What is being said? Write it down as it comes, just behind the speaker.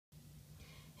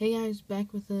Hey guys,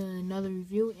 back with another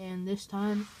review, and this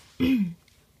time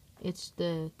it's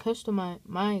the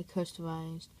my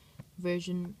customized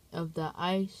version of the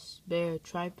Ice Bear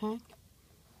Tri-Pack.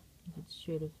 You can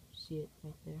sort of see it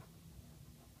right there.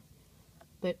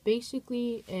 But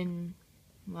basically, in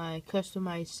my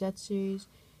customized set series,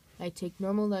 I take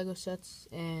normal Lego sets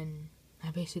and I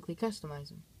basically customize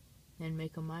them and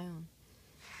make them my own.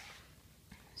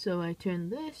 So I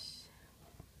turn this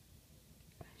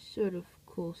sort of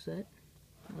cool set.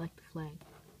 I like the flag.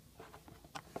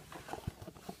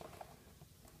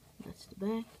 That's the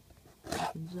back.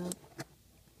 Opens up.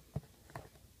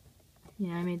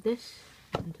 Yeah, I made this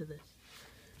into this.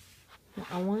 Now,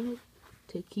 I wanted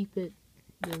to keep it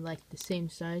like the same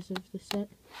size of the set.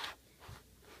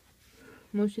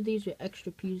 Most of these are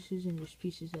extra pieces and just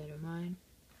pieces that are mine.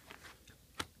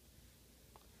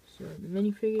 So the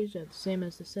minifigures are the same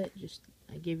as the set, just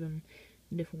I gave him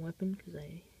a different weapon because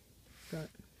I thought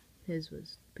his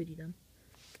was pretty dumb.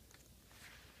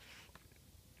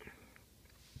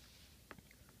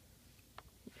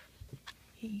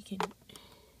 You can,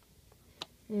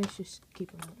 let's just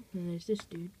keep him out. And there's this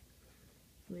dude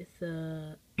with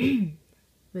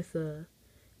with a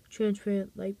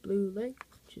transparent light blue leg,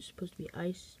 which is supposed to be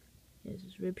ice. He has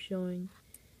his ribs showing.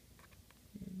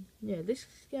 And yeah, this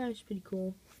guy's pretty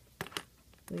cool.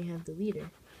 We have the leader.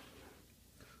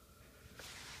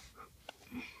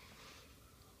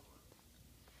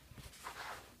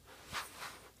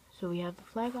 So we have the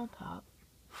flag on top.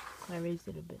 I raised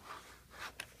it a bit.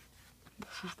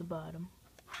 This is the bottom.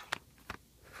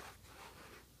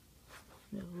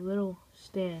 We have a little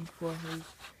stand for his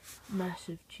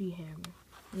massive chi hammer.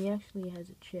 He actually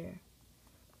has a chair,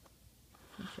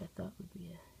 which I thought would be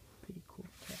a pretty cool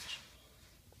touch.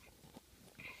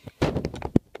 Right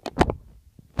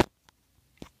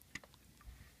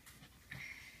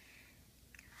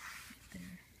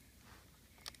there.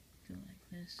 Go like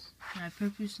this. I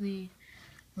purposely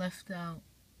left out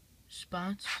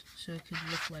spots so it could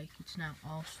look like it's not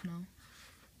all snow.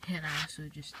 And I also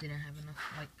just didn't have enough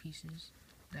white pieces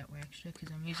that were extra because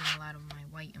I'm using a lot of my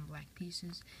white and black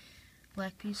pieces.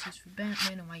 Black pieces for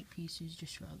Batman and white pieces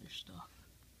just for other stuff.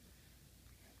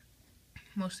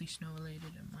 Mostly snow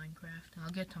related and Minecraft.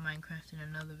 I'll get to Minecraft in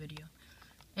another video.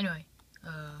 Anyway,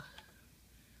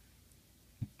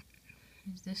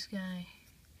 is this guy.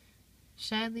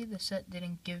 Sadly, the set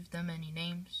didn't give them any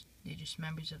names. They're just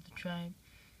members of the tribe.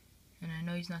 And I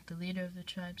know he's not the leader of the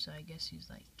tribe, so I guess he's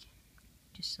like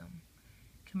just some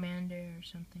commander or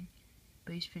something.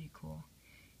 But he's pretty cool.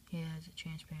 He has a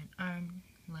transparent arm,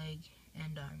 leg,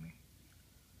 and armor.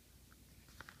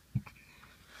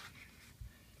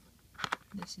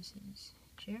 This is his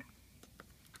chair.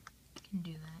 Can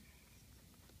do that.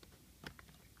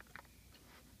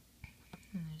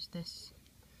 And there's this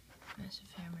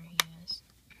massive hammer he has,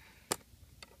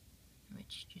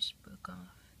 which just broke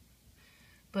off.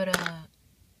 But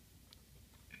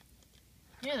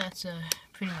yeah, that's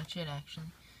pretty much it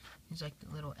actually. There's like the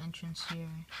little entrance here,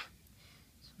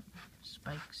 some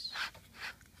spikes.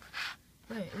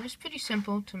 But it was pretty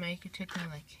simple to make. It took me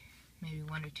like maybe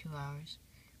 1 or 2 hours,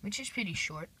 which is pretty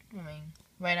short. I mean,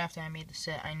 right after I made the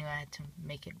set, I knew I had to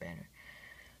make it better.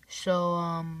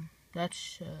 So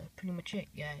that's pretty much it,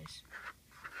 guys.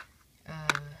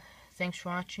 Thanks for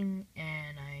watching,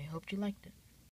 and I hope you liked it.